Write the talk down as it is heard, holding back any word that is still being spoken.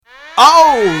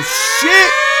Oh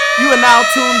shit! You are now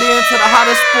tuned in to the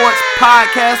hottest sports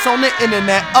podcast on the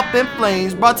internet, Up in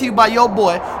Flames, brought to you by your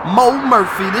boy Mo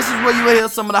Murphy. This is where you will hear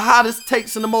some of the hottest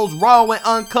takes in the most raw and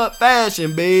uncut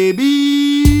fashion,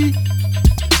 baby.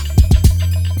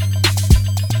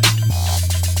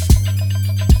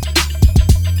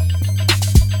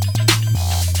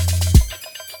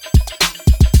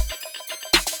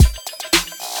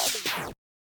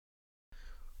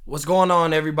 What's going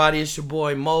on, everybody? It's your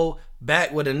boy Mo,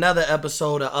 back with another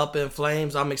episode of Up in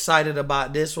Flames. I'm excited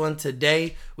about this one.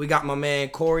 Today, we got my man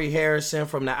Corey Harrison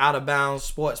from the Out of Bounds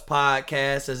Sports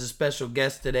Podcast as a special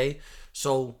guest today.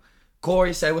 So,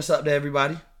 Corey, say what's up to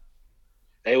everybody.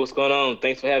 Hey, what's going on?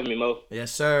 Thanks for having me, Mo.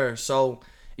 Yes, sir. So,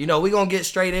 we're going to get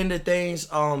straight into things.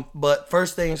 But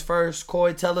first things first,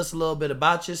 Corey, tell us a little bit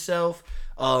about yourself,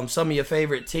 some of your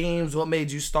favorite teams, what made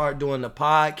you start doing the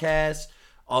podcast,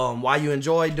 why you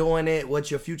enjoy doing it, what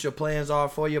your future plans are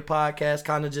for your podcast.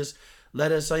 Kind of just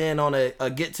let us in on a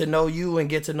get to know you and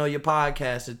get to know your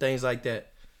podcast and things like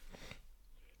that.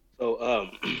 So,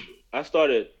 I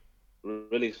started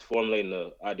really formulating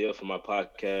the idea for my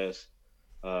podcast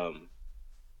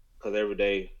because every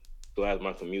day throughout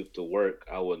my commute to work,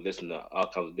 I would listen to all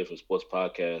kinds of different sports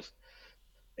podcasts,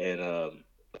 and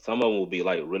some of them will be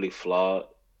like really flawed.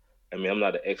 I mean, I'm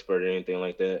not an expert or anything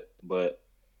like that, but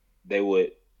they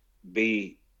would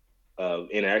be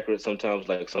inaccurate sometimes.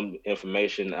 Like some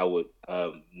information I would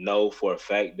know for a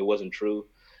fact that wasn't true,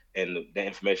 and that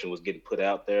information was getting put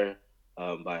out there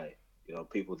by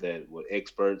people that were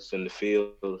experts in the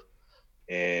field,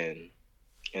 and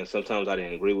and sometimes I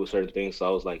didn't agree with certain things. So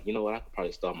I was like, you know what, I could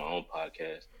probably start my own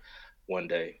podcast one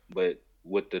day. But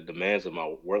with the demands of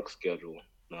my work schedule,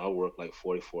 I work like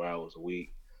 44 hours a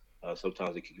week.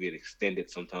 Sometimes it can get extended.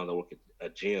 Sometimes I work at a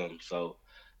gym, so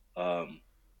um,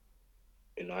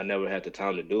 I never had the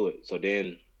time to do it. So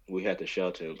then we had the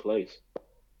shelter in place,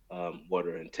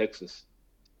 water in Texas,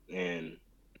 and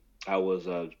I was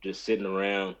just sitting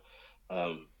around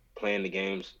playing the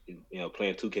games,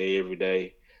 playing 2K every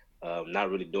day,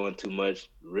 not really doing too much,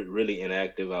 really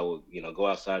inactive. I would, go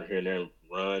outside here and there and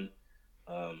run.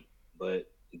 Um,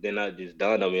 but then I just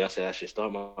dawned on me. I said I should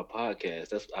start my podcast.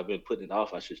 That's I've been putting it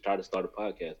off. I should try to start a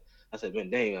podcast. I said, man,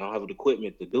 dang, I don't have the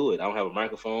equipment to do it. I don't have a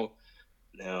microphone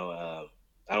now.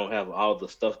 I don't have all the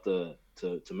stuff to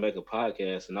make a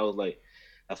podcast. And I was like,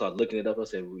 I started looking it up. I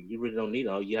said, well, you really don't need it.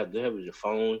 All you have to have is your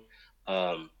phone,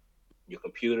 um, your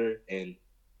computer, and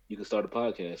you can start a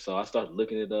podcast. So I started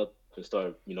looking it up and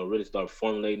started, really start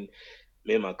formulating.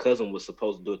 Me and my cousin was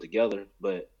supposed to do it together,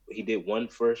 but he did one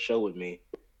first show with me,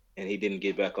 and he didn't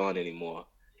get back on anymore.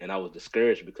 And I was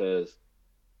discouraged because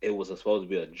it was supposed to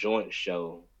be a joint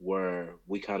show where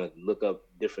we kind of look up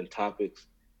different topics,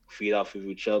 feed off of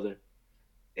each other,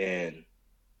 and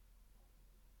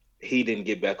he didn't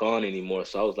get back on anymore.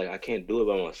 So I was like, I can't do it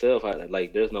by myself.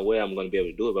 There's no way I'm going to be able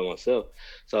to do it by myself.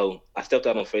 So I stepped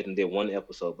out on faith and did one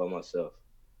episode by myself,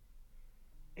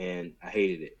 and I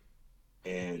hated it.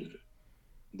 And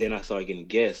then I started getting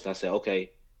guests. I said,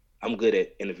 okay, I'm good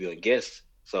at interviewing guests,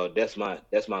 so that's my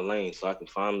lane. So I can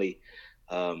finally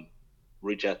um,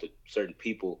 reach out to certain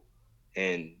people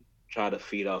and try to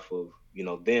feed off of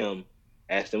them,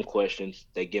 ask them questions,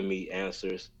 they give me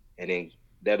answers, and then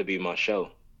that'll be my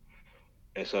show.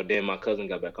 And so then my cousin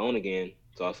got back on again.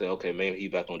 So I said, okay, maybe he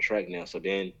back on track now. So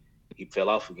then he fell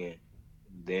off again.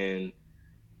 Then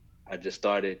I just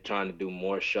started trying to do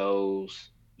more shows.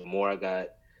 The more I got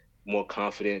more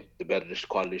confident, the better the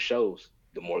quality shows.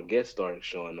 The more guests started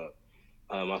showing up.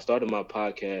 I started my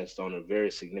podcast on a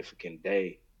very significant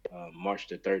day, March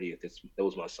the 30th. That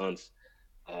was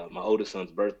my oldest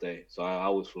son's birthday. So I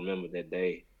always remember that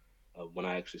day when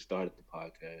I actually started the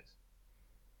podcast.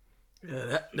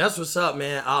 Yeah, that's what's up,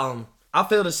 man. I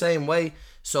feel the same way.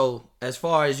 So as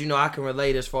far as I can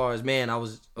relate. As far as, man, I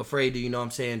was afraid to, what I'm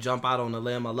saying, jump out on the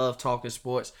limb. I love talking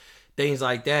sports, things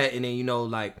like that. And then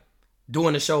like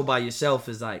doing a show by yourself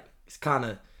is like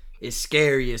it's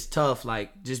scary, it's tough.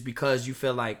 Like just because you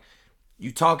feel like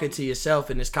you talking to yourself,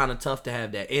 and it's kind of tough to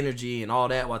have that energy and all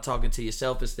that while talking to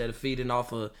yourself instead of feeding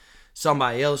off of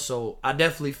somebody else. So I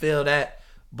definitely feel that.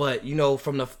 But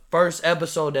from the first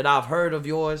episode that I've heard of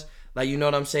yours, like, you know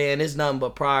what I'm saying? It's nothing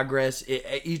but progress.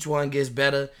 Each one gets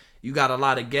better. You got a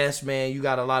lot of guests, man. You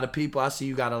got a lot of people. I see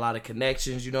you got a lot of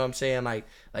connections. You know what I'm saying? Like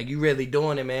you really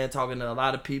doing it, man. Talking to a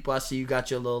lot of people. I see you got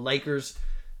your little Lakers.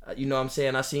 You know what I'm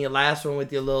saying? I seen your last one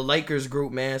with your little Lakers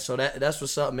group, man. So that's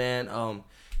what's up, man.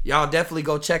 Y'all definitely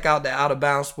go check out the Out of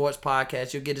Bounds Sports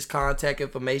Podcast. You'll get his contact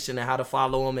information and how to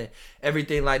follow him and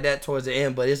everything like that towards the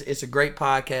end. But it's a great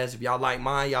podcast. If y'all like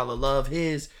mine, y'all will love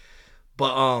his.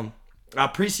 But I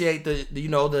appreciate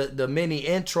the mini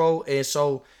intro, and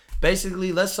so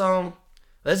basically let's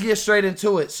get straight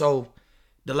into it. So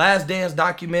the Last Dance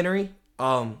documentary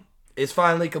is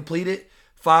finally completed.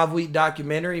 5 week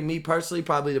documentary. Me personally,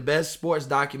 probably the best sports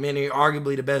documentary,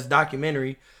 arguably the best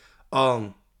documentary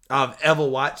um I've ever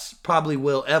watched. Probably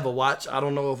will ever watch. I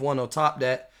don't know if one will top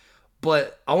that.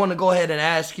 But I want to go ahead and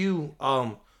ask you,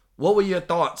 what were your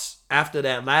thoughts after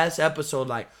that last episode?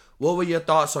 Like, what were your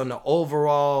thoughts on the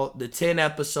overall, the 10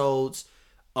 episodes?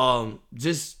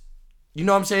 Just you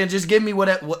know what I'm saying. Just give me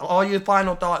what all your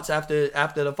final thoughts after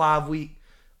the 5 week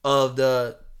of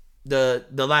the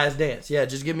last dance. Yeah,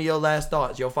 just give me your last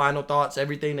thoughts, your final thoughts,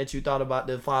 everything that you thought about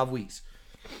the 5 weeks.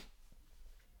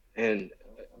 And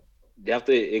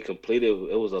after it completed,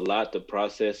 it was a lot to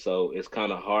process, so it's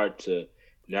kind of hard to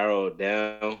narrow it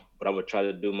down. But I'm gonna try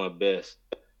to do my best.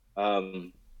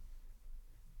 Um,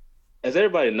 as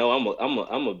everybody know,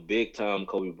 I'm a big time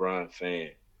Kobe Bryant fan.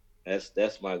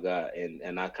 That's my guy,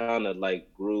 and I kind of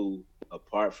like grew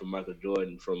apart from Michael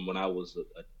Jordan from when I was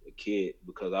a kid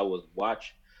because I was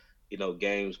watch,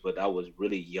 games, but I was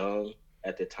really young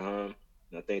at the time.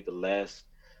 And I think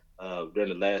during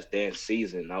the last dance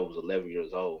season, I was 11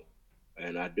 years old,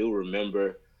 and I do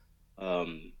remember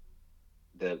um,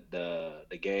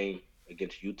 the game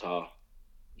against Utah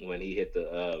when he hit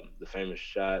the famous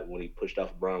shot when he pushed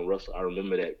off Brian Russell. I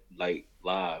remember that like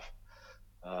live.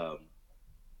 Um,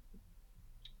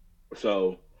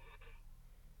 so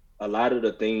a lot of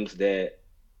the things that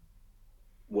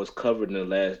was covered in the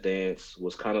Last Dance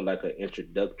was kind of like an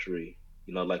introductory.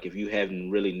 Like if you haven't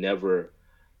really never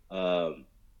um,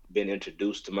 been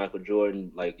introduced to Michael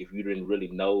Jordan, like if you didn't really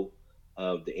know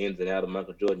the ins and out of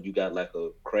Michael Jordan, you got like a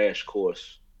crash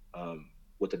course um,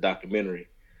 with the documentary.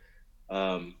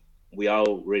 Um, we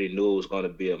already knew it was going to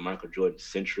be a Michael Jordan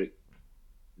centric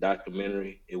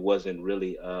documentary. It wasn't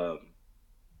really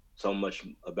so much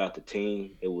about the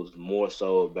team. It was more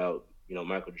so about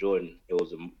Michael Jordan. It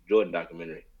was a Jordan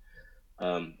documentary.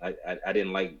 I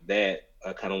didn't like that.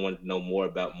 I kind of wanted to know more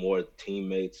about more of the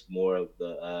teammates, more of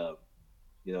the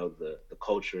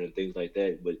culture and things like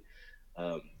that. But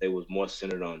they was more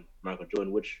centered on Michael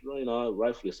Jordan, which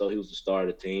rightfully so. He was the star of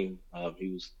the team. He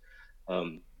was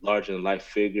larger than life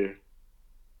figure.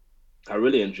 I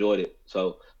really enjoyed it.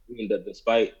 So even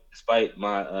despite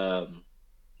my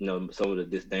some of the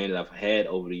disdain that I've had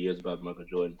over the years about Michael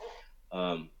Jordan,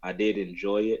 I did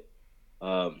enjoy it.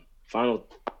 Final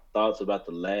thoughts about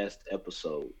the last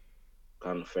episode.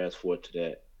 Kind of fast forward to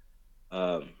that.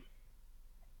 Um,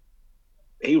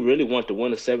 he really wanted to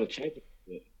win a seventh championship.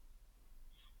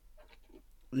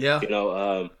 Yeah. You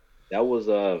know, that was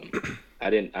I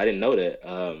didn't know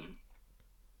that.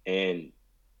 And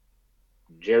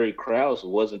Jerry Krause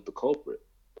wasn't the culprit.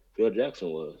 Phil Jackson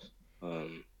was.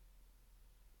 Um,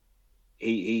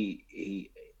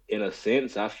 he in a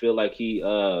sense, I feel like he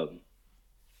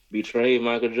betrayed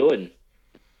Michael Jordan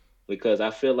because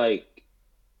I feel like,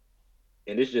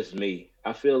 and it's just me,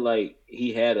 I feel like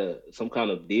he had some kind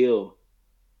of deal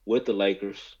with the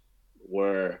Lakers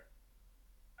where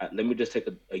let me just take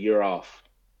a year off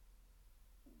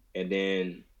and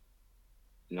then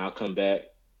I'll come back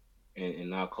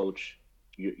and I'll coach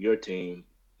your team.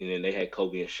 And then they had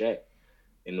Kobe and Shaq,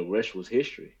 and the rest was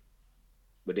history.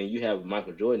 But then you have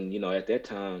Michael Jordan. At that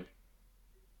time,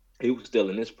 he was still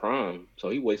in his prime, so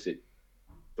he wasted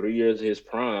 3 years of his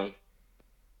prime,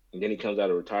 and then he comes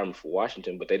out of retirement for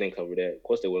Washington. But they didn't cover that. Of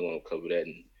course, they weren't going to cover that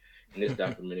in this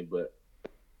documentary. But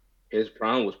his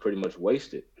prime was pretty much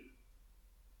wasted,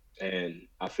 and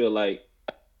I feel like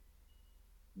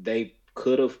they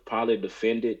could have probably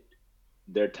defended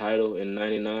their title in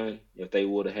 '99 if they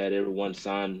would have had everyone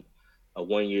sign a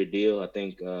 1 year deal. I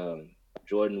think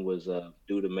Jordan was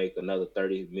due to make another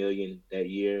 30 million that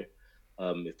year.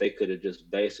 If they could have just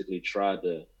basically tried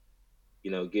to,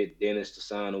 get Dennis to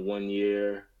sign a 1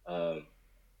 year. I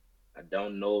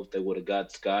don't know if they would have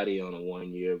got Scotty on a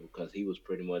 1 year because he was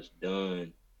pretty much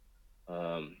done.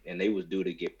 And they was due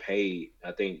to get paid.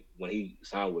 I think when he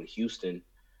signed with Houston,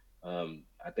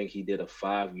 I think he did a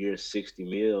 5 year, 60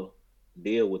 mil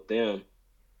deal with them.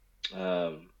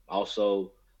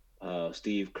 Also,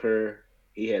 Steve Kerr,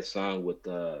 he had signed with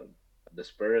the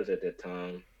Spurs at that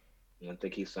time. And I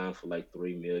think he signed for like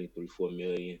 3 million, 3, 4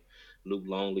 million. Luke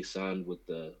Longley signed with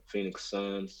the Phoenix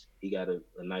Suns. He got a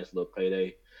nice little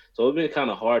payday. So it's been kind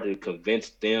of hard to convince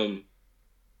them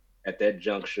at that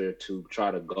juncture to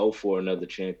try to go for another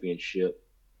championship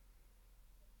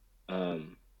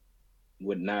um,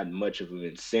 with not much of an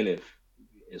incentive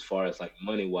as far as like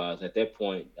money wise. At that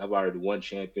point, I've already won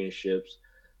championships.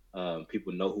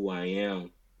 People know who I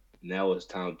am. Now it's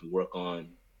time to work on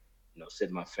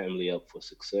set my family up for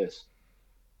success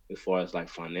as far as like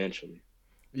financially.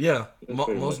 Yeah, That's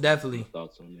pretty much most my definitely.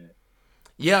 thoughts on that.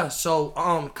 Yeah, so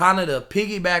kind of to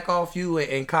piggyback off you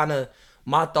and kind of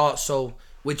my thoughts. So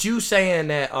with you saying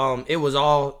that it was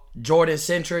all Jordan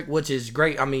centric, which is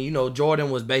great. I mean,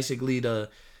 Jordan was basically the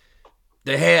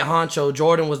head honcho.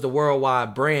 Jordan was the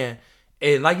worldwide brand.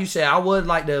 And like you said, I would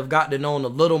like to have got to know a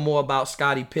little more about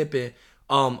Scottie Pippen.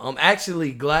 I'm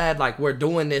actually glad like we're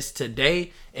doing this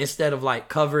today instead of like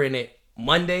covering it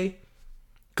Monday.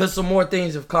 Cause some more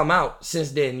things have come out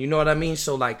since then, you know what I mean?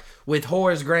 So like with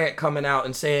Horace Grant coming out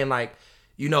and saying like,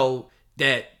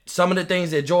 that some of the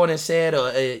things that Jordan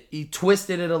said, he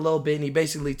twisted it a little bit and he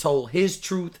basically told his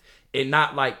truth and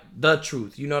not like the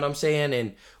truth. You know what I'm saying?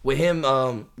 And with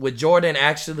him, with Jordan,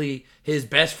 actually his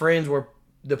best friends were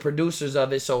the producers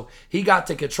of it, so he got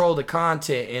to control the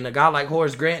content. And a guy like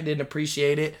Horace Grant didn't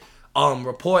appreciate it.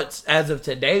 Reports as of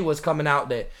today was coming out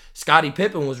that Scottie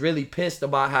Pippen was really pissed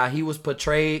about how he was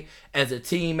portrayed as a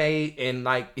teammate, and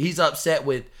like he's upset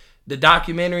with the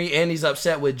documentary and he's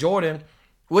upset with Jordan,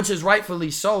 which is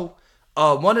rightfully so.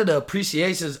 One of the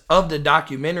appreciations of the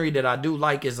documentary that I do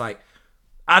like is like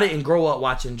I didn't grow up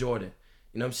watching Jordan.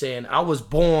 You know what I'm saying? I was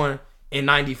born in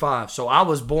 '95, so I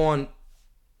was born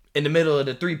in the middle of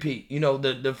the three-peat.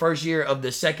 The first year of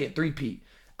the second three-peat.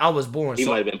 I was born. He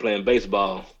might have been playing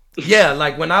baseball. Yeah,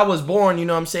 like when I was born, you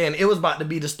know what I'm saying? It was about to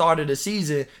be the start of the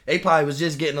season. They probably was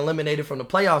just getting eliminated from the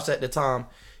playoffs at the time.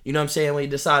 You know what I'm saying? When he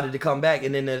decided to come back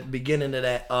and then the beginning of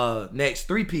that next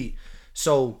three-peat.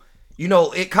 So,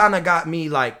 it kind of got me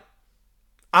like,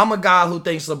 I'm a guy who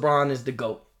thinks LeBron is the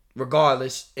GOAT,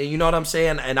 regardless. And you know what I'm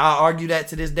saying? And I argue that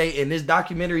to this day. And this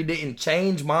documentary didn't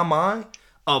change my mind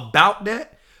about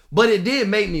that. But it did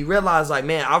make me realize, like,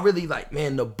 man, I really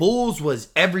the Bulls was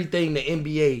everything the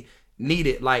NBA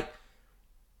needed. Like,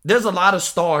 there's a lot of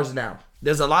stars now.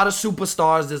 There's a lot of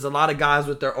superstars. There's a lot of guys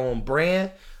with their own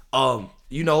brand.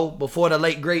 Before the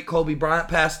late great Kobe Bryant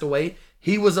passed away,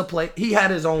 he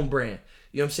had his own brand.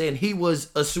 You know what I'm saying? He was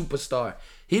a superstar.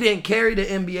 He didn't carry the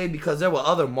NBA because there were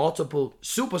other multiple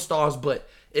superstars, but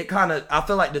I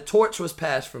feel like the torch was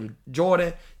passed from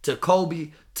Jordan to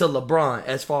Kobe to LeBron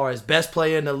as far as best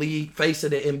player in the league, face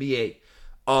of the NBA.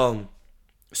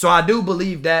 So I do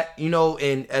believe that,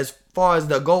 and as far as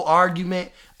the GOAT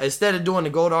argument, instead of doing the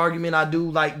GOAT argument, I do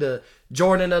like the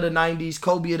Jordan of the 90s,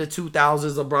 Kobe of the 2000s,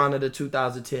 LeBron of the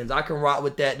 2010s. I can rock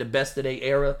with that, the best of their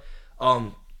era,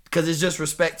 because it's just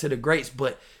respect to the greats.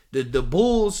 But the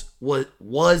Bulls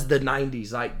was the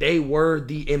 90s. Like, they were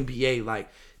the NBA. Like,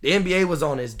 the NBA was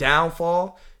on its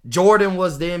downfall. Jordan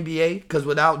was the NBA, because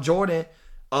without Jordan,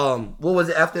 what was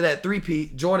it after that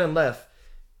three-peat? Jordan left.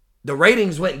 The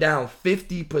ratings went down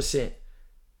 50%.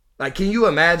 Like, can you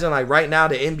imagine, like, right now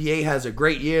the NBA has a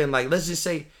great year, and, like, let's just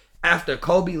say after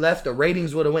Kobe left, the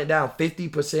ratings would have went down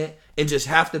 50% and just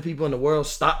half the people in the world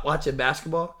stopped watching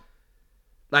basketball?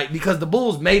 Like, because the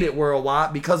Bulls made it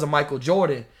worldwide because of Michael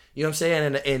Jordan. You know what I'm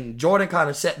saying? And Jordan kind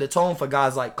of set the tone for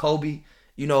guys like Kobe,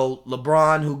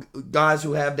 LeBron, guys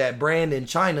who have that brand in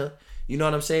China, you know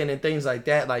what I'm saying, and things like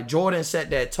that. Like, Jordan set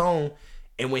that tone,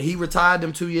 and when he retired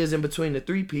them 2 years in between the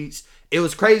three-peats, it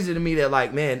was crazy to me that,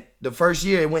 like, man, the first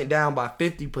year it went down by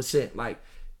 50%. Like,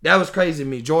 that was crazy to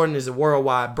me. Jordan is a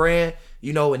worldwide brand,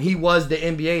 and he was the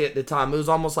NBA at the time. It was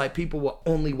almost like people were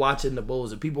only watching the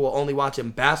Bulls, and people were only watching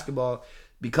basketball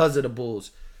because of the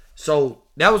Bulls. So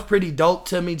that was pretty dope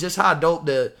to me, just how dope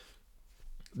the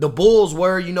Bulls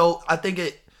were. I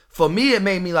think for me, it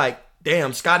made me like,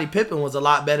 damn, Scottie Pippen was a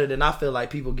lot better than I feel like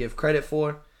people give credit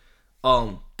for.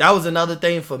 That was another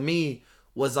thing for me,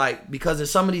 was like, because of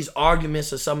some of these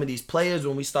arguments of some of these players,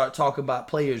 when we start talking about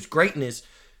players' greatness,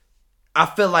 I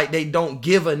feel like they don't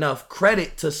give enough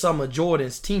credit to some of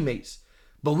Jordan's teammates.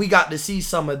 But we got to see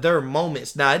some of their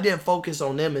moments. Now, it didn't focus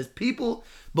on them as people,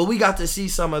 but we got to see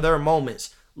some of their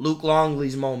moments. Luke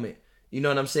Longley's moment. You know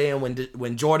what I'm saying?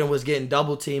 When Jordan was getting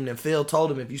double teamed and Phil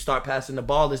told him, if you start passing the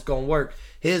ball, it's going to work.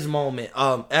 His moment.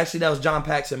 Actually, that was John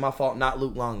Paxson. My fault, not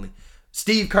Luke Longley.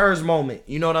 Steve Kerr's moment.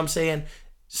 You know what I'm saying?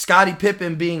 Scottie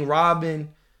Pippen being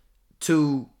Robin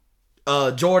to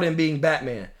Jordan being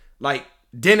Batman. Like,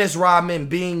 Dennis Rodman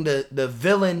being the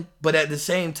villain, but at the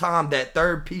same time, that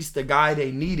third piece, the guy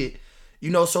they needed.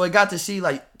 So it got to see,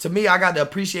 like, to me, I got to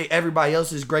appreciate everybody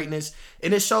else's greatness.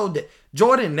 And it showed that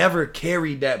Jordan never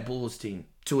carried that Bulls team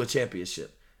to a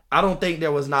championship. I don't think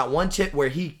there was not one chip where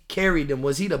he carried them.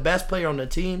 Was he the best player on the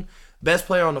team? Best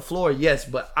player on the floor? Yes.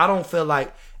 But I don't feel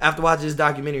like, after watching this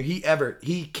documentary,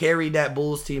 he carried that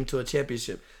Bulls team to a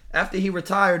championship. After he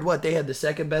retired, they had the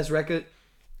second best record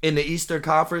in the Eastern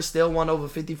Conference, still won over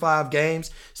 55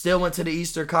 games, still went to the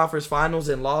Eastern Conference Finals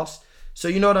and lost. So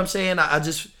you know what I'm saying? I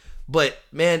just, but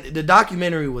man, the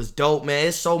documentary was dope, man.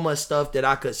 It's so much stuff that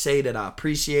I could say that I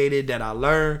appreciated, that I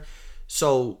learned.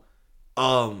 So,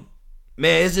 um,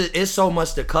 man, it's so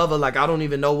much to cover. Like I don't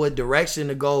even know what direction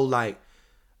to go. Like,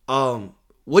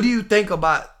 what do you think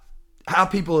about how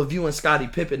people are viewing Scottie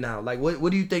Pippen now? Like,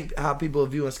 what do you think how people are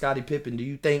viewing Scottie Pippen? Do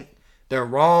you think they're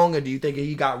wrong, or do you think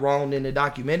he got wronged in the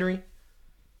documentary?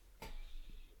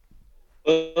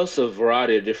 Well, it's a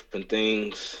variety of different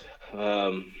things,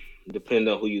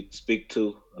 depending on who you speak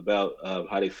to about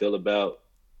how they feel about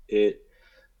it.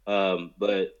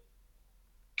 But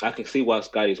I can see why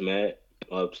Scotty's mad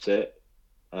or upset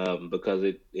because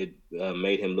it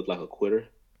made him look like a quitter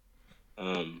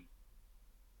um,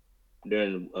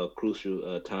 during a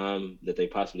crucial time that they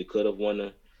possibly could have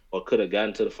won or could have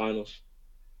gotten to the finals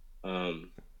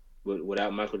um,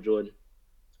 without Michael Jordan.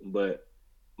 But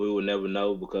we will never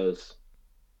know because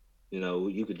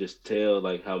you could just tell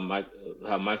like how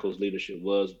Michael's leadership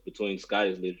was between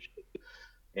Scotty's leadership,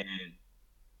 and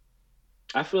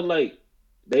I feel like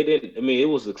they didn't. I mean, it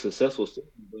was a successful season,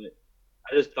 but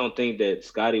I just don't think that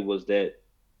Scotty was that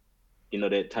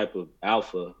type of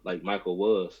alpha like Michael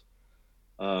was.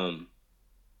 Um,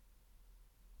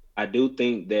 I do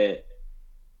think that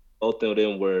both of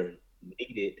them were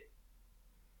needed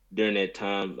during that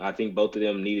time. I think both of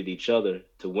them needed each other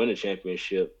to win a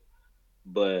championship,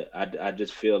 but I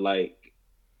just feel like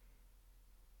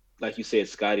you said,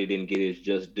 Scotty didn't get his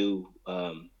just due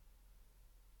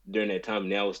during that time.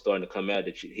 Now it's starting to come out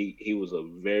that he was a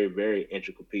very very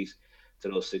integral piece to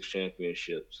those six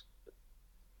championships.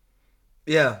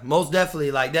 Yeah, most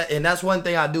definitely like that, and that's one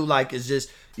thing I do like is just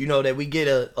that we get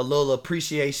a little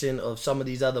appreciation of some of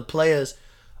these other players.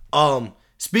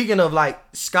 Speaking of like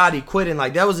Scotty quitting,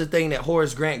 like that was the thing that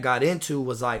Horace Grant got into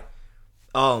was like,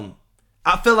 um,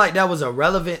 I feel like that was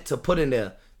irrelevant to put in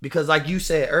there because like you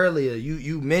said earlier,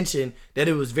 you mentioned that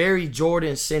it was very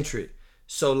Jordan centric.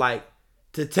 So like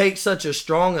to take such a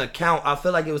strong account, I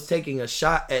feel like it was taking a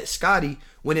shot at Scotty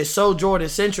when it's so Jordan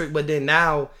centric, but then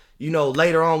now,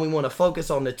 later on we want to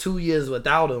focus on the 2 years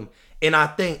without him. And I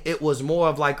think it was more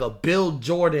of like a build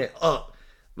Jordan up.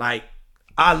 Like,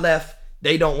 I left,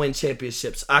 they don't win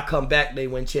championships. I come back, they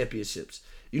win championships.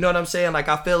 You know what I'm saying? Like,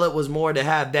 I feel it was more to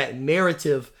have that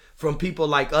narrative from people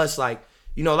like us. Like,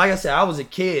 like I said, I was a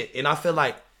kid, and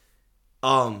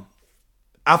um,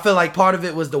 I feel like part of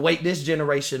it was to wake this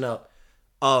generation up.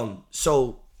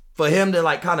 So for him to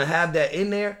like kind of have that in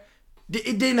there,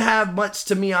 it didn't have much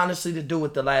to me honestly to do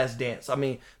with the Last Dance. I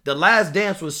mean, the Last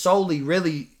Dance was solely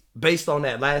really based on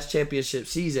that last championship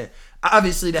season.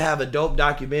 Obviously, to have a dope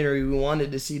documentary, we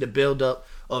wanted to see the build up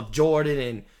of Jordan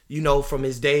and from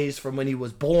his days from when he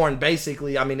was born.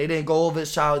 Basically, I mean, they didn't go over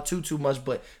his childhood too much,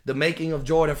 but the making of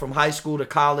Jordan from high school to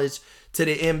college to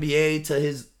the NBA to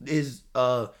his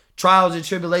trials and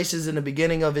tribulations in the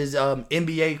beginning of his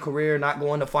NBA career, not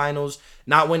going to finals,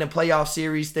 not winning playoff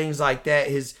series, things like that.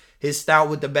 His stout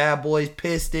with the Bad Boys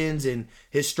Pistons and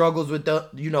his struggles with the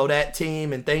that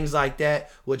team and things like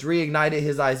that, which reignited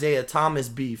his Isaiah Thomas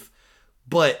beef.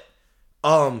 But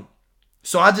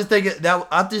so I just think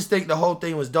the whole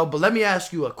thing was dope. But let me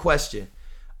ask you a question.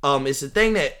 It's a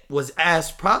thing that was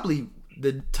asked probably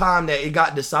the time that it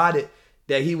got decided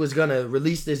that he was gonna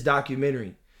release this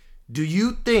documentary. Do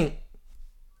you think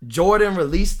Jordan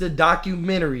released the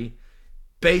documentary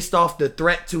based off the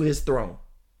threat to his throne?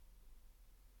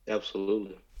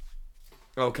 Absolutely.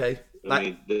 Okay. I Like,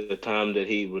 mean, the time that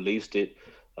he released it,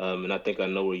 and I think I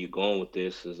know where you're going with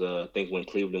this is I think when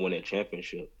Cleveland won that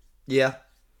championship. yeah.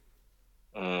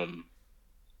 Um,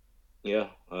 yeah.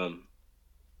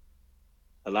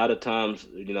 A lot of times,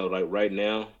 like right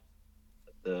now,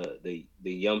 the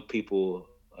young people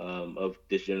of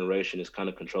this generation is kind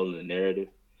of controlling the narrative,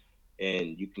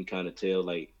 and you can kind of tell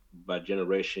like by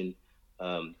generation,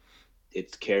 um,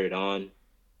 it's carried on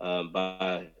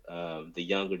by the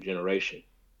younger generation,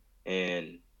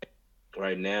 and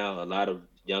right now, a lot of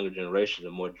younger generations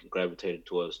are more gravitated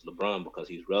towards LeBron because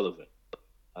he's relevant.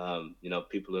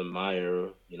 People admire,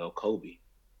 Kobe.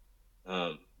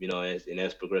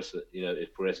 As progressive,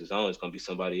 it progresses on, it's gonna be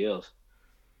somebody else.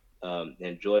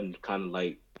 And Jordan kind of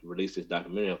like released this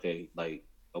documentary. Okay, like,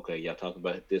 okay, y'all talk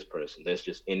about this person. Let's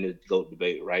just end the GOAT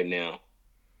debate right now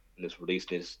and let's release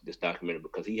this documentary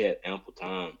because he had ample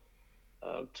time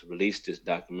to release this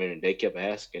documentary. They kept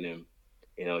asking him,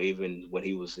 even when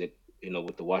he was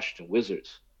with the Washington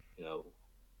Wizards, you know,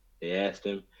 they asked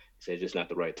him. He said just not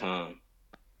the right time.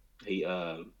 He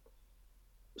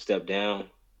stepped down,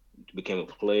 became a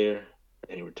player,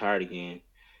 and he retired again.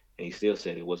 And he still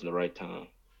said it wasn't the right time.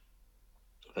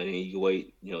 I mean, you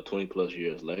wait, 20 plus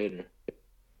years later,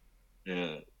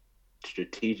 and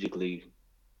strategically,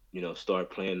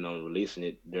 start planning on releasing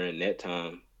it during that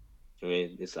time. I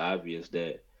mean, it's obvious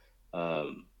that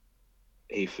um,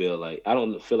 he feel like I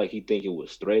don't feel like he think it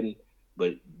was threatened,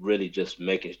 but really just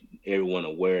making everyone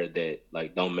aware that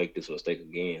like don't make this mistake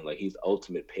again. Like he's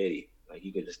ultimate petty. Like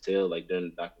you can just tell like during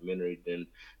the documentary, then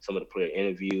some of the player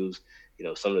interviews,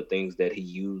 some of the things that he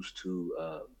used to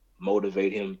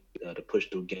motivate him to push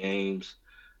through games.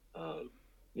 Um,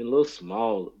 little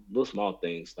small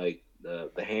things like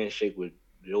the handshake with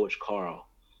George Carl,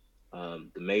 the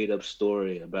made up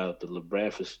story about the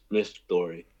LeBradford Smith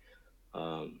story,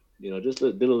 just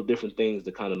little different things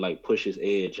to kind of like push his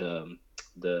edge.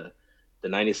 The the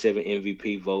 '97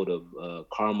 MVP vote of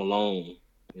Karl Malone,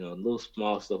 little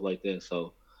small stuff like that.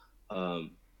 So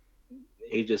um,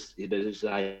 that's just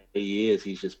how he is.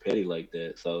 He's just petty like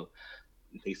that. So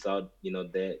he saw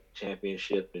that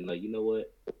championship and like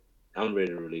what, I'm ready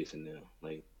to release it now.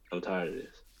 Like I'm tired of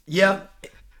this. Yeah,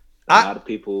 And a I lot of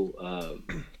people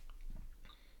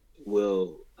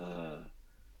will.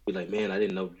 Be like, man, I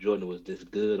didn't know Jordan was this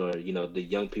good, or the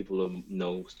young people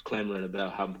are clamoring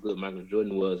about how good Michael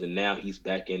Jordan was, and now he's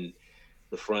back in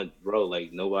the front row.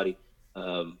 Like nobody,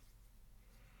 um,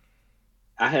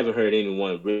 I haven't heard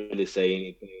anyone really say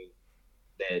anything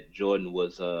that Jordan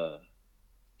was,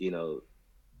 you know,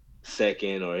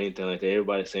 second or anything like that.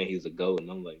 Everybody's saying he's a goat, and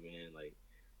I'm like, man, like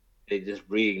they just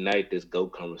reignite this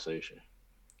goat conversation.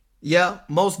 Yeah,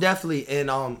 most definitely.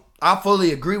 And I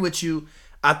fully agree with you.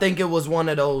 I think it was one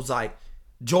of those like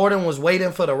Jordan was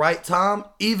waiting for the right time,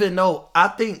 even though I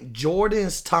think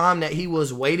Jordan's time that he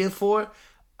was waiting for,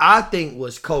 I think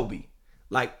was Kobe.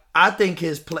 Like I think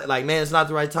his play like man, it's not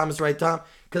the right time, it's the right time.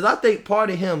 Cause I think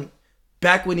part of him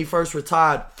back when he first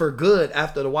retired for good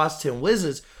after the Washington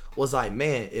Wizards was like,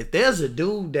 man, if there's a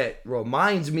dude that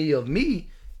reminds me of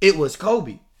me, it was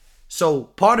Kobe. So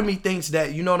part of me thinks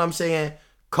that, you know what I'm saying?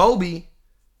 Kobe,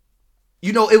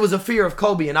 it was a fear of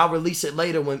Kobe, and I'll release it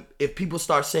later when if people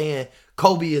start saying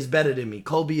Kobe is better than me,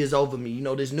 Kobe is over me.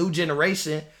 This new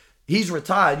generation, he's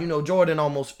retired. Jordan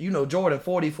almost, Jordan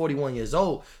 40, 41 years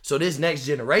old. So this next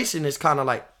generation is kind of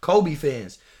like Kobe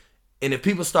fans. And if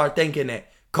people start thinking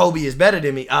that Kobe is better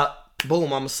than me, boom, I'm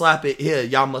going to slap it here.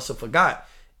 Y'all must have forgot.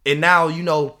 And now,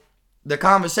 the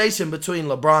conversation between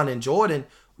LeBron and Jordan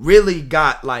really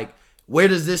got like, where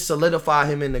does this solidify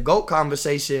him in the GOAT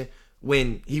conversation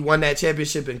when he won that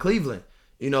championship in Cleveland?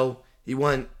 He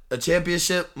won a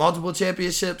championship, multiple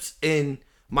championships in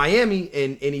Miami,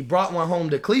 and he brought one home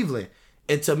to Cleveland.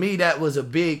 And to me, that was a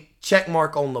big check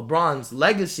mark on LeBron's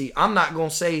legacy. I'm not going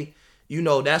to say,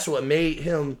 that's what made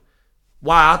him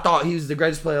why I thought he was the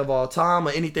greatest player of all time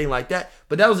or anything like that.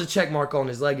 But that was a check mark on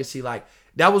his legacy. Like,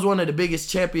 that was one of the biggest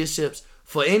championships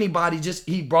for anybody. Just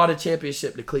he brought a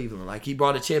championship to Cleveland. Like, he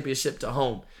brought a championship to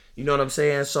home. You know what I'm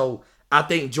saying? So I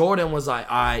think Jordan was like,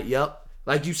 all right, yep.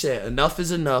 Like you said, enough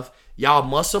is enough. Y'all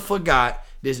must have forgot.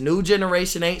 This new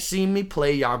generation ain't seen me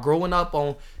play. Y'all growing up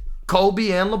on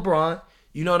Kobe and LeBron.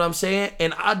 You know what I'm saying?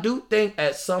 And I do think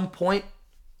at some point,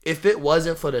 if it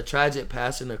wasn't for the tragic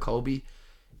passing of Kobe,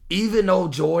 even though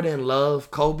Jordan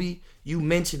loved Kobe, you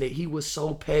mentioned it, he was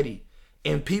so petty.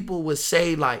 And people would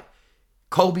say, like,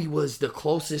 Kobe was the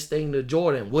closest thing to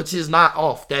Jordan, which is not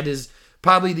off. That is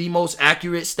probably the most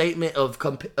accurate statement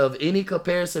of any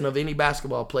comparison of any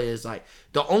basketball players. Like,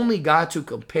 the only guy to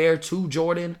compare to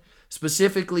Jordan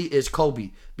specifically is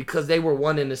Kobe because they were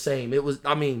one and the same. It was,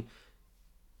 I mean,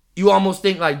 you almost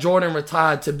think like Jordan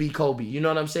retired to be Kobe. You know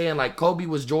what I'm saying? Like, Kobe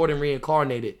was Jordan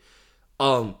reincarnated.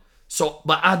 But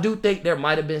I do think there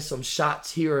might have been some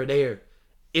shots here or there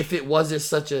if it wasn't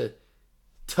such a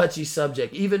touchy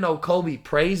subject. Even though Kobe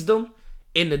praised him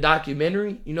in the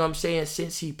documentary, you know what I'm saying,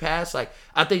 since he passed, like,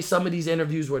 I think some of these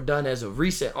interviews were done as of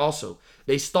recent also.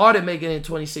 They started making it in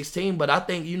 2016, but I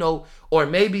think, or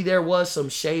maybe there was some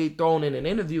shade thrown in an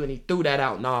interview and he threw that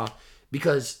out. Nah,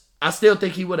 because I still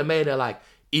think he would have made it like,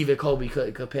 even Kobe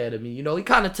couldn't compare to me. He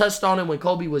kind of touched on it when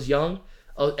Kobe was young.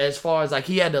 As far as like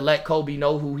he had to let Kobe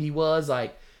know who he was,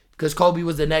 like, because Kobe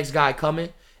was the next guy coming,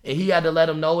 and he had to let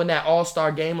him know in that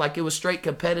All-Star game, like, it was straight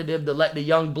competitive to let the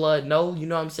young blood know. You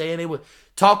know what I'm saying? They were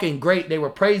talking great. They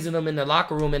were praising him in the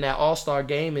locker room in that All-Star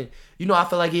game, and I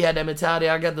feel like he had that mentality.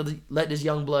 I got to let this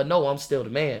young blood know I'm still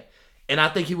the man. And I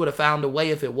think he would have found a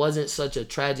way, if it wasn't such a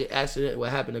tragic accident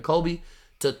what happened to Kobe,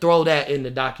 to throw that in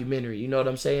the documentary. You know what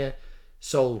I'm saying?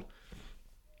 So,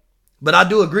 but I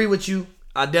do agree with you.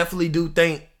 I definitely do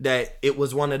think that it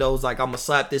was one of those, like, I'm going to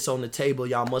slap this on the table.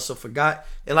 Y'all must have forgot.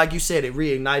 And like you said, it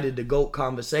reignited the GOAT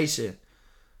conversation.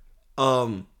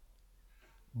 But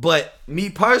me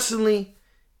personally,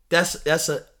 that's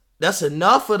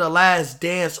enough of The Last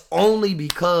Dance only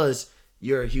because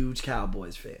you're a huge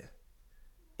Cowboys fan.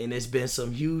 And there's been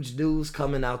some huge news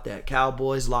coming out that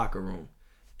Cowboys locker room.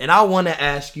 And I want to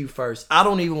ask you first. I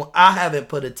haven't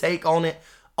put a take on it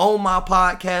on my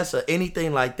podcast or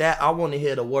anything like that. I want to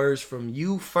hear the words from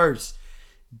you first.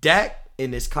 Dak, in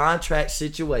this contract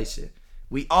situation,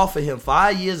 we offer him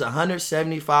 5 years,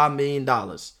 $175 million.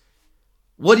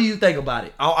 What do you think about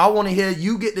it? I want to hear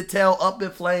you get to tell Up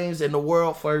in Flames and the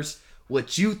world first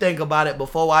what you think about it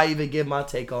before I even give my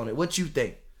take on it. What you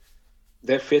think?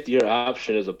 That 5th-year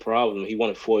option is a problem. He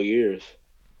wanted 4 years.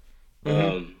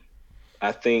 Mm-hmm.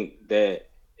 I think that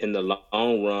in the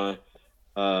long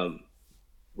run,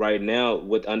 right now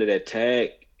with under that tag,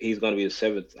 he's going to be the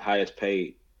 7th highest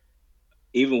paid.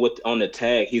 Even with on the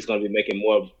tag, he's going to be making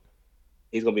more.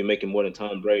 He's going to be making more than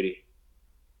Tom Brady.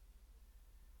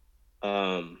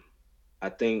 I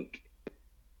think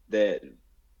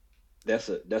that's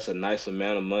a nice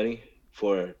amount of money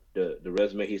for the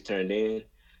resume he's turned in.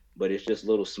 But it's just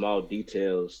little small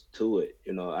details to it.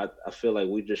 You know, I feel like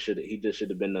he just should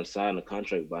have been unsigned a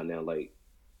contract by now. Like,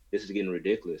 this is getting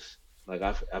ridiculous. Like,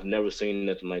 I've never seen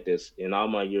nothing like this in all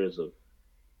my years of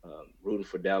rooting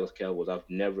for Dallas Cowboys. I've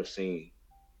never seen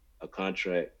a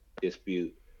contract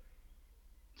dispute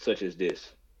such as this,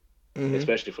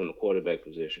 especially from the quarterback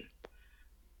position.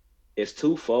 It's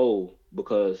twofold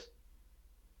because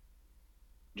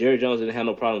Jerry Jones didn't have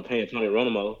no problem paying Tony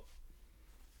Romo.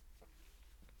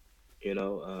 You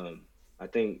know, I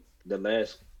think the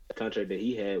last contract that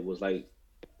he had was I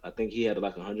think he had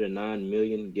like $109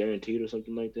 million guaranteed or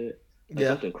something like that.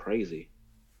 Something crazy.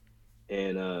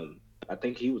 And I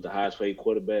think he was the highest paid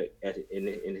quarterback at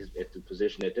the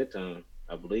position at that time,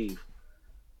 I believe.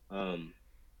 I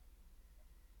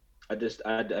just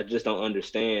don't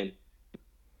understand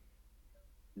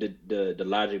the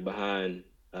logic behind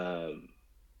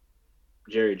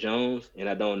Jerry Jones, and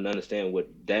I don't understand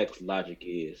what Dak's logic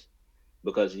is.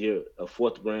 Because you're a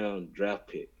 4th round draft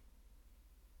pick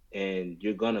and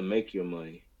you're gonna make your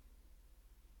money.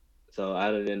 So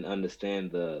I didn't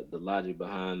understand the logic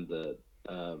behind the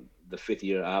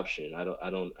 5th-year option. I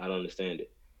don't understand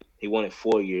it. He wanted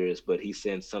 4 years, but he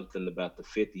said something about the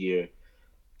 5th year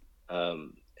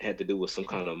had to do with some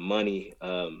kind of money.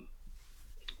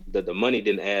 The money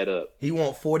didn't add up. He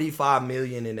want $45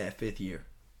 million in that 5th year.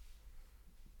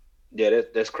 Yeah,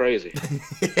 that's crazy.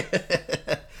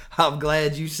 I'm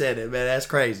glad you said it, man. That's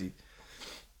crazy.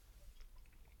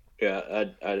 Yeah,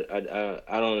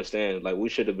 I don't understand. Like, we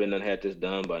should have been had this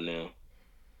done by now.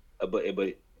 But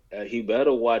he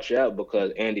better watch out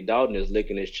because Andy Dalton is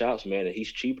licking his chops, man, and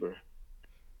he's cheaper.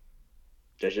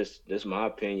 That's my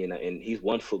opinion. And he's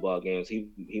won football games.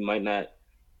 He might not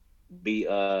be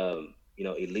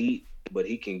elite, but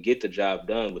he can get the job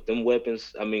done with them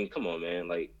weapons. I mean, come on, man.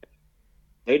 Like,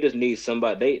 they just need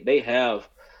somebody. They have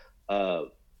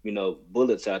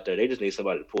bullets out there. They just need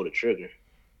somebody to pull the trigger.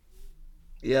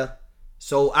 Yeah.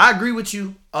 So I agree with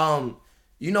you.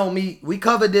 You know me, we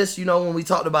covered this, when we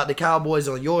talked about the Cowboys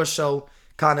on your show,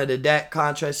 kind of the Dak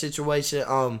contract situation.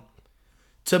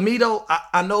 To me though,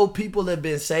 I know people have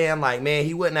been saying like, man,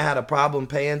 he wouldn't have had a problem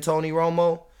paying Tony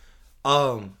Romo.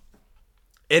 And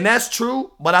that's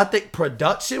true, but I think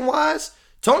production wise,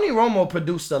 Tony Romo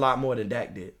produced a lot more than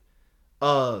Dak did.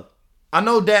 I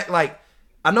know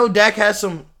Dak has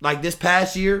some, like this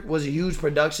past year was a huge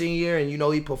production year and,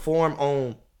 he performed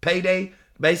on payday.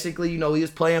 Basically, he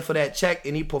was playing for that check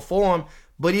and he performed.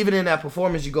 But even in that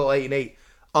performance, you go 8-8.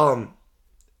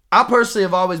 I personally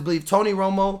have always believed Tony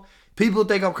Romo, people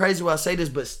think I'm crazy when I say this,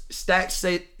 but stats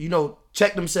say,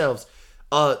 check themselves.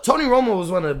 Tony Romo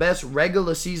was one of the best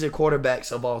regular season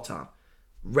quarterbacks of all time.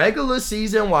 Regular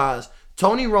season wise,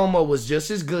 Tony Romo was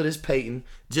just as good as Peyton,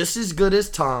 just as good as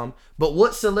Tom, but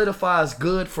what solidifies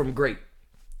good from great?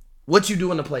 What you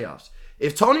do in the playoffs.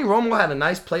 If Tony Romo had a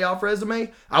nice playoff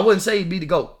resume, I wouldn't say he'd be the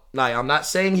GOAT. Like, I'm not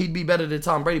saying he'd be better than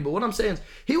Tom Brady, but what I'm saying is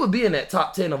he would be in that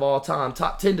top 10 of all time,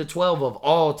 top 10 to 12 of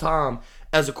all time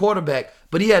as a quarterback,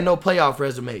 but he had no playoff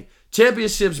resume.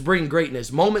 Championships bring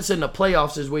greatness. Moments in the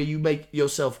playoffs is where you make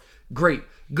yourself great.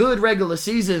 Good regular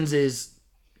seasons is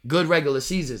good regular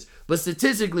seasons. But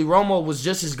statistically, Romo was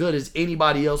just as good as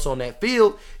anybody else on that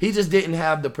field. He just didn't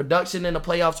have the production in the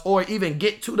playoffs or even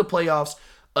get to the playoffs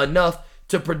enough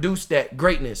to produce that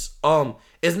greatness.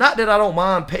 It's not that I don't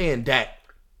mind paying Dak.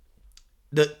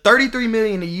 The $33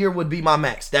 million a year would be my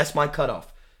max. That's my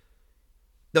cutoff.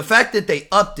 The fact that they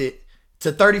upped it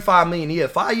to $35 million a year,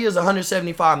 5 years,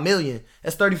 $175 million,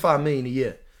 that's $35 million a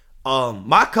year.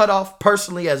 My cutoff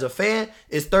personally as a fan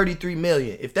is $33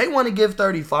 million. If they want to give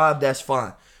 35, that's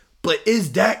fine. But is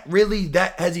Dak really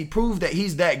that? Has he proved that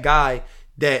he's that guy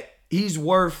that he's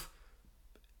worth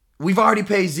We've already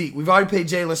paid Zeke. We've already paid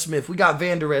Jalen Smith. We got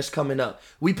Van Der Esch coming up.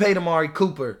 We paid Amari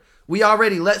Cooper. We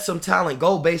already let some talent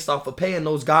go based off of paying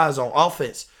those guys on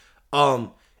offense.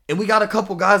 And we got a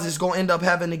couple guys that's going to end up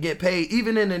having to get paid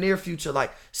even in the near future.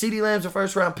 Like CeeDee Lamb's a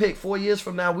first round pick. 4 years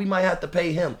from now, we might have to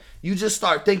pay him. You just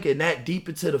start thinking that deep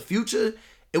into the future.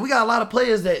 And we got a lot of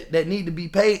players that need to be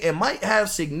paid and might have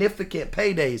significant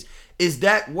paydays. Is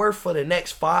that worth for the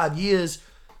next 5 years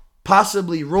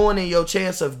possibly ruining your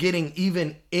chance of getting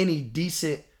even any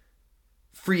decent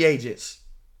free agents?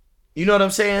 You know what I'm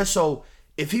saying? So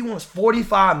if he wants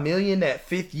 $45 million that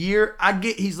 5th year, I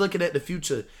get he's looking at the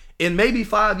future. And maybe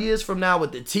 5 years from now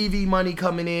with the TV money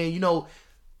coming in, you know,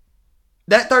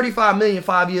 that $35 million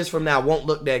 5 years from now won't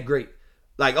look that great.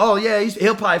 Like, oh yeah,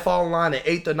 he'll probably fall in line at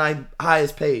 8th or 9th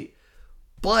highest paid.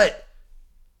 But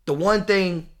the one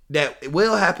thing that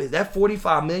will happen is that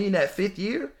 $45 million that 5th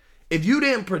year, if you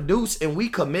didn't produce and we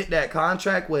commit that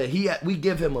contract where we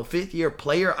give him a 5th year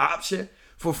player option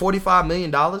for $45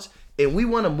 million and we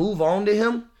want to move on to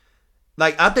him,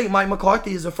 like, I think Mike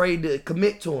McCarthy is afraid to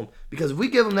commit to him because if we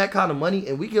give him that kind of money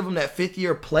and we give him that 5th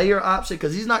year player option,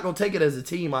 because he's not going to take it as a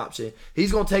team option.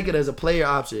 He's going to take it as a player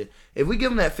option. If we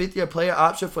give him that 5th year player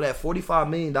option for that $45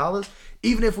 million,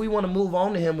 even if we want to move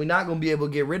on to him, we're not going to be able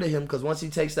to get rid of him because once he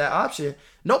takes that option,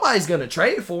 nobody's going to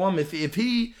trade for him. If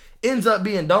he ends up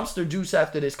being dumpster juice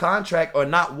after this contract or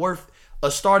not worth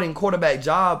a starting quarterback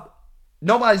job,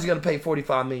 nobody's going to pay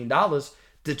 $45 million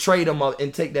to trade him up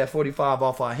and take that 45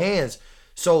 off our hands.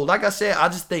 So, like I said, I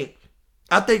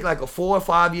think like a 4 or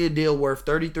 5 year deal worth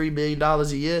 $33 million a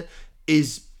year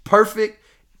is perfect.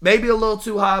 Maybe a little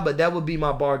too high, but that would be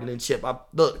my bargaining chip.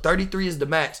 Look, 33 is the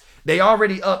max. They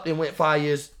already upped and went 5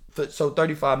 years, so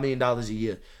 $35 million a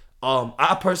year.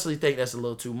 I personally think that's a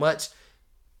little too much,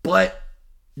 but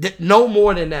no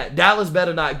more than that. Dallas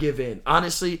better not give in.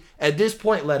 Honestly, at this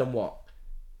point, let him walk.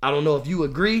 I don't know if you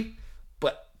agree,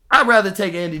 but I'd rather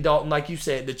take Andy Dalton, like you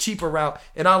said, the cheaper route,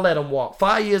 and I'll let him walk.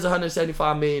 5 years,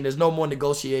 $175 million. There's no more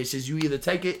negotiations. You either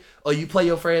take it or you play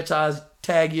your franchise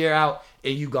tag year out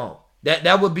and you gone.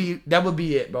 That would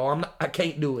be it, bro. I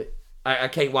can't do it. I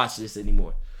can't watch this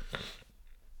anymore.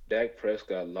 Dak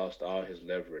Prescott lost all his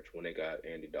leverage when they got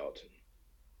Andy Dalton.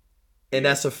 And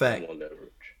that's a fact. More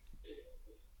leverage.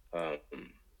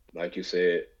 Like you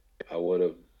said, I would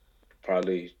have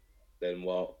probably let him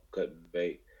walk, cut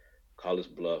bait, call his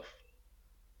bluff.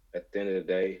 At the end of the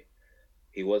day,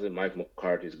 he wasn't Mike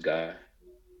McCarthy's guy.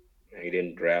 He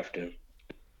didn't draft him.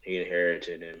 He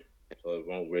inherited him. So it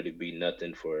won't really be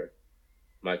nothing for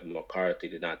Mike McCarthy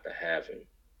to not to have him.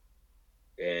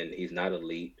 And he's not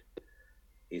elite.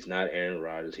 He's not Aaron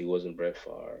Rodgers. He wasn't Brett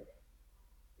Favre.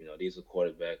 You know, these are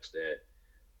quarterbacks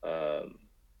that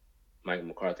Mike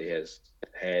McCarthy has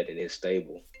had in his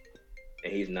stable.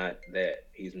 And he's not that.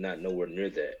 He's not nowhere near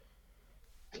that.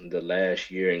 The last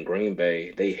year in Green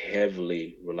Bay, they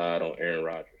heavily relied on Aaron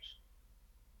Rodgers.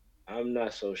 I'm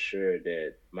not so sure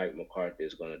that Mike McCarthy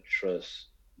is going to trust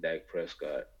Dak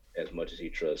Prescott as much as he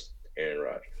trusts Aaron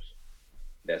Rodgers.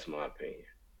 That's my opinion.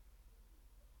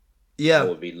 Yeah, I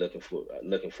would be looking for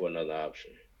another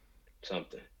option,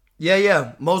 something.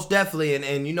 Yeah, most definitely.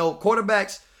 And you know,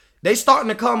 quarterbacks, they starting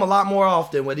to come a lot more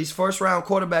often where these first round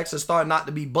quarterbacks are starting not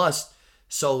to be bust.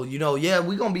 So, you know, yeah,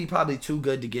 we're going to be probably too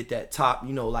good to get that top,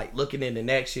 you know, like looking into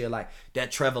next year, like that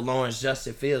Trevor Lawrence,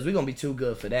 Justin Fields. We're going to be too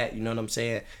good for that. You know what I'm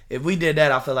saying? If we did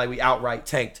that, I feel like we outright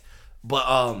tanked.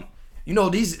 But, you know,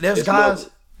 there's guys.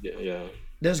 Yeah.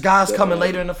 There's guys coming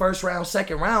later in the first round,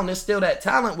 second round. There's still that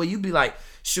talent where you be like,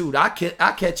 shoot, I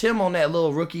catch him on that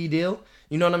little rookie deal.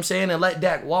 You know what I'm saying? And let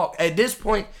Dak walk. At this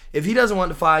point, if he doesn't want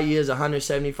the 5 years,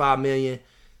 $175 million,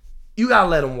 you got to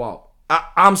let him walk.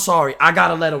 I'm sorry. I got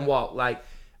to let him walk. Like,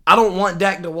 I don't want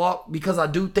Dak to walk because I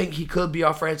do think he could be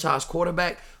our franchise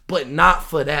quarterback, but not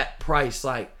for that price.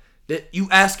 Like, you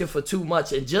asking for too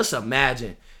much. And just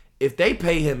imagine, if they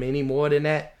pay him any more than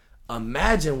that,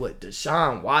 imagine what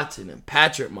Deshaun Watson and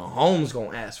Patrick Mahomes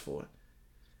going to ask for.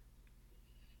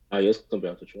 Oh, yeah, it's going to be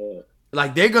off the chart.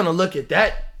 Like, they're going to look at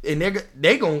that, and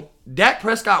they're going to – Dak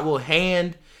Prescott will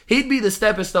he'd be the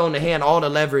stepping stone to hand all the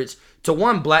leverage to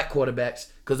one, black quarterbacks,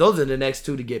 because those are the next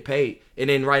two to get paid. And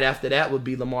then right after that would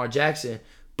be Lamar Jackson.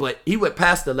 But he would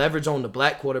pass the leverage on the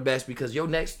black quarterbacks because your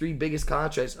next three biggest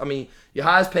contracts, I mean, your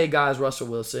highest paid guy is Russell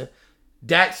Wilson.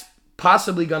 Dak's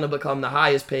possibly going to become the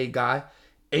highest paid guy.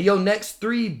 And your next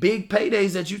three big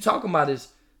paydays that you talking about is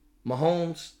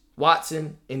Mahomes,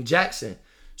 Watson, and Jackson.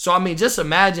 So, I mean, just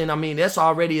imagine, I mean, that's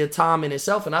already a time in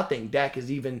itself. And I think Dak is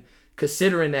even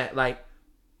considering that, like,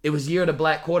 it was year of the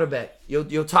black quarterback.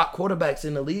 Your top quarterbacks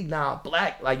in the league now are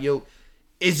black. Like,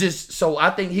 it's just, so I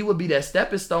think he would be that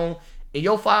stepping stone. And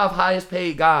your 5 highest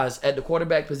paid guys at the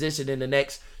quarterback position in the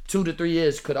next 2 to 3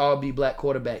 years could all be black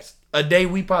quarterbacks. A day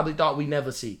we probably thought we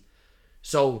never see.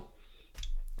 So,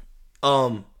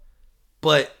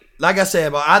 but like I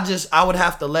said, but I would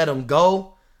have to let him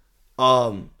go.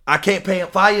 I can't pay him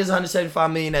 5 years,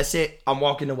 $175 million. That's it. I'm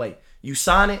walking away. You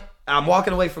sign it, I'm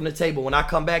walking away from the table. When I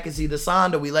come back, it's either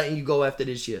signed or we letting you go after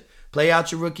this year. Play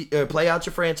out your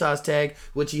franchise tag,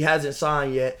 which he hasn't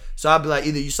signed yet. So I'll be like,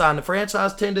 either you sign the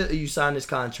franchise tender or you sign this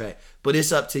contract. But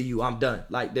it's up to you. I'm done.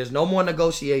 Like, there's no more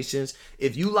negotiations.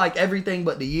 If you like everything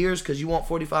but the years because you want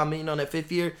 $45 million on that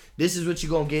 5th year, this is what you're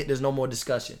going to get. There's no more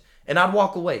discussion. And I'd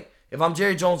walk away. If I'm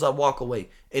Jerry Jones, I'd walk away.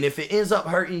 And if it ends up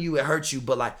hurting you, it hurts you.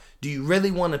 But, like, do you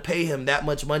really want to pay him that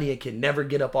much money and can never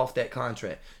get up off that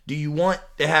contract? Do you want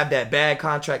to have that bad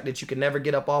contract that you can never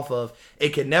get up off of?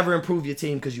 It can never improve your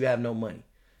team because you have no money.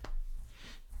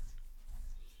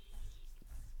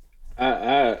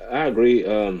 I agree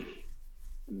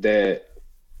that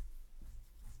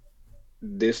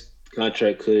this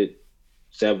contract could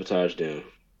sabotage them.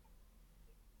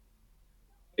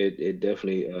 It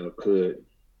definitely could,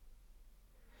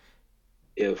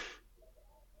 if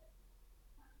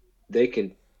they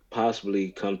can possibly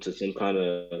come to some kind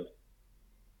of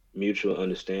mutual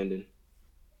understanding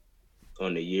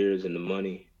on the years and the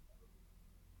money.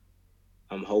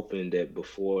 I'm hoping that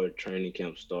before training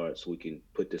camp starts, we can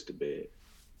put this to bed,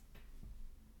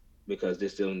 because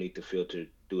this still need to filter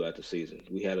throughout the season.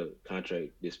 We had a contract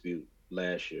dispute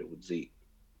last year with Zeke,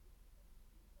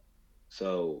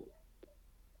 so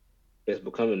it's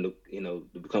becoming, to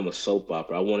become a soap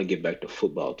opera. I want to get back to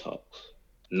football talks,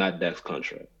 not Dak's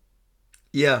contract.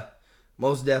 Yeah,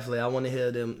 most definitely. I want to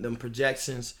hear them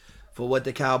projections for what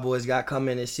the Cowboys got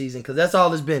coming this season, because that's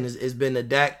all it's been. It's been the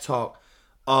Dak talk.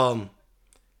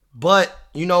 But,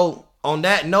 on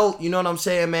that note, you know what I'm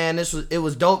saying, man? It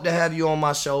was dope to have you on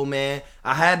my show, man.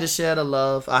 I had to share the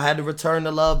love. I had to return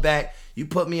the love back. You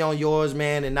put me on yours,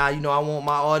 man, and now, I want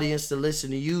my audience to listen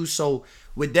to you. So,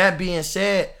 with that being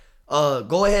said,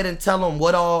 go ahead and tell them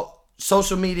what all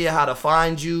social media, how to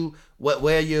find you,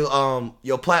 where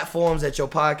your platforms that your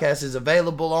podcast is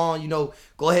available on.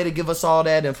 Go ahead and give us all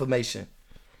that information.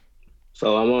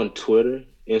 So I'm on Twitter,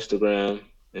 Instagram,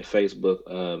 and Facebook,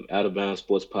 Out of Bounds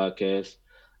Sports Podcast.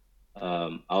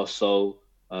 Also,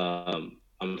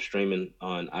 I'm streaming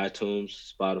on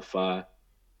iTunes, Spotify,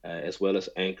 as well as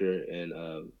Anchor,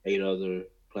 and 8 other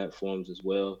platforms as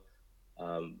well.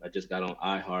 I just got on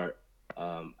iHeart,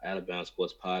 Out of Bounds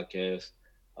Sports Podcast.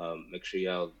 Make sure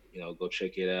y'all, go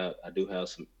check it out. I do have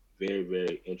some very,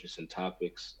 very interesting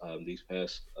topics these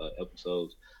past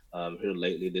episodes. Here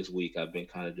lately this week, I've been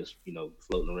kind of just,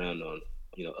 floating around on,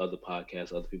 other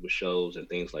podcasts, other people's shows and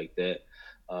things like that.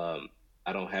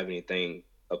 I don't have anything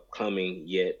upcoming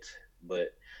yet,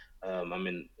 but I'm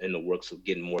in the works of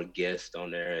getting more guests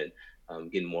on there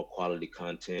and getting more quality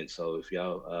content. So if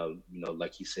y'all,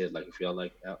 like you said, like if y'all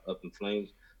like Up in Flames,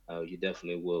 you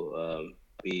definitely will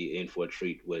be in for a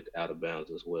treat with Out of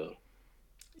Bounds as well.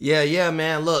 Yeah,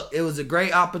 man. Look, it was a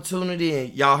great opportunity,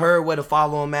 and y'all heard where to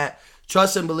follow him at.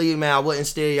 Trust and believe, man. I wouldn't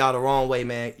steer y'all the wrong way,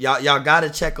 man. Y'all gotta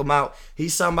check him out.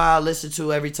 He's somebody I listen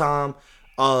to every time.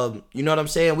 You know what I'm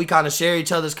saying? We kind of share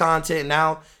each other's content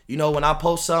now. When I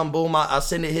post something, boom, I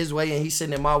send it his way and he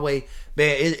send it my way.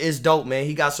 Man, it's dope, man.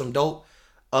 He got some dope.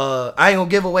 I ain't gonna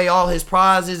give away all his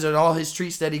prizes and all his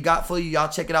treats that he got for you. Y'all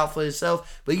check it out for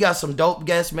yourself. But he got some dope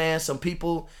guests, man. Some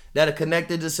people that are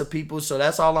connected to some people. So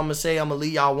that's all I'm gonna say. I'm gonna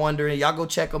leave y'all wondering. Y'all go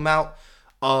check them out.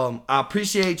 I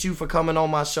appreciate you for coming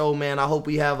on my show, man. I hope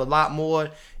we have a lot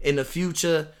more in the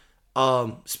future.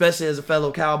 Especially as a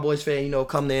fellow Cowboys fan,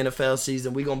 come the NFL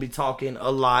season, we're gonna be talking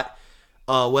a lot.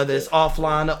 Whether it's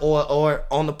offline or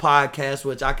on the podcast,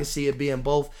 which I can see it being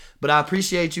both. But I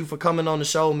appreciate you for coming on the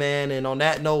show, man. And on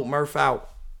that note, Murph out.